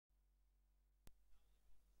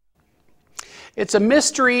It's a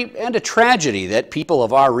mystery and a tragedy that people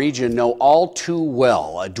of our region know all too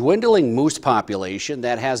well. A dwindling moose population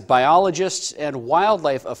that has biologists and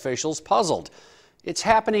wildlife officials puzzled. It's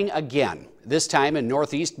happening again, this time in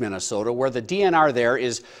northeast Minnesota, where the DNR there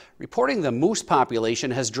is reporting the moose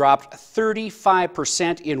population has dropped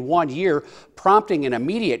 35% in 1 year, prompting an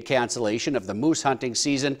immediate cancellation of the moose hunting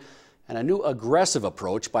season and a new aggressive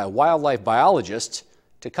approach by wildlife biologists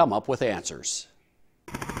to come up with answers.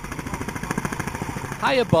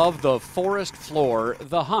 High above the forest floor,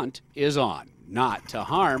 the hunt is on, not to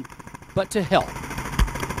harm, but to help.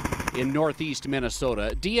 In northeast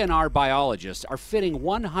Minnesota, DNR biologists are fitting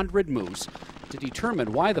 100 moose to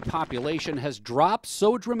determine why the population has dropped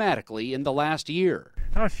so dramatically in the last year.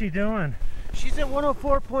 How's she doing? She's at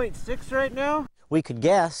 104.6 right now. We could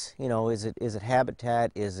guess, is it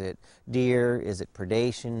habitat, is it deer, is it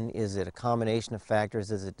predation, is it a combination of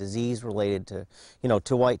factors, is it disease related to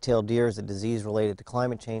white-tailed deer, is it disease related to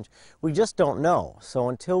climate change? We just don't know. So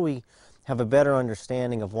until we have a better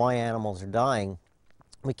understanding of why animals are dying,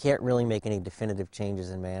 we can't really make any definitive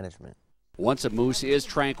changes in management. Once a moose is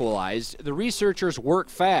tranquilized, the researchers work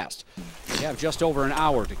fast. They have just over an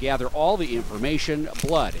hour to gather all the information,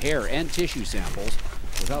 blood, hair, and tissue samples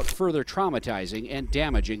without further traumatizing and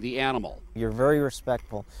damaging the animal. You're very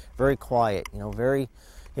respectful, very quiet,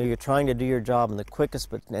 you're trying to do your job in the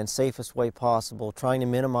quickest and safest way possible, trying to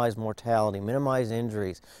minimize mortality, minimize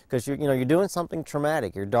injuries, because you're doing something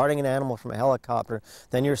traumatic. You're darting an animal from a helicopter,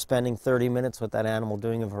 then you're spending 30 minutes with that animal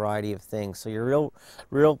doing a variety of things. So you're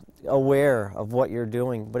real aware of what you're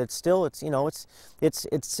doing, but it's still, it's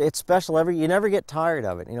special. You never get tired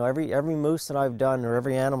of it. Every moose that I've done or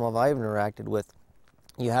every animal I've interacted with,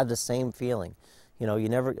 you have the same feeling.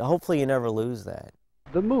 Hopefully you never lose that.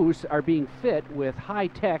 The moose are being fit with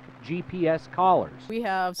high-tech GPS collars. We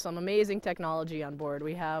have some amazing technology on board.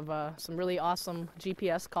 We have some really awesome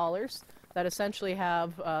GPS collars that essentially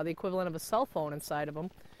have the equivalent of a cell phone inside of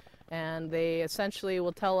them. And they essentially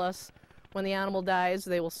will tell us when the animal dies.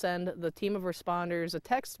 They will send the team of responders a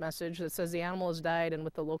text message that says the animal has died and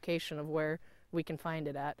with the location of where we can find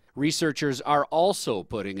it at. Researchers are also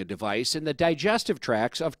putting a device in the digestive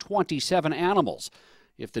tracts of 27 animals.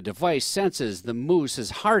 If the device senses the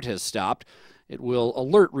moose's heart has stopped, it will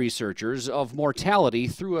alert researchers of mortality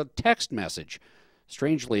through a text message.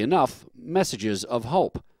 Strangely enough, messages of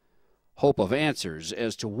hope. Hope of answers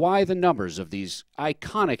as to why the numbers of these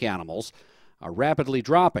iconic animals are rapidly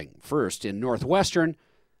dropping, first in northwestern,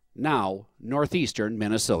 now northeastern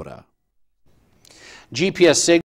Minnesota. GPS signals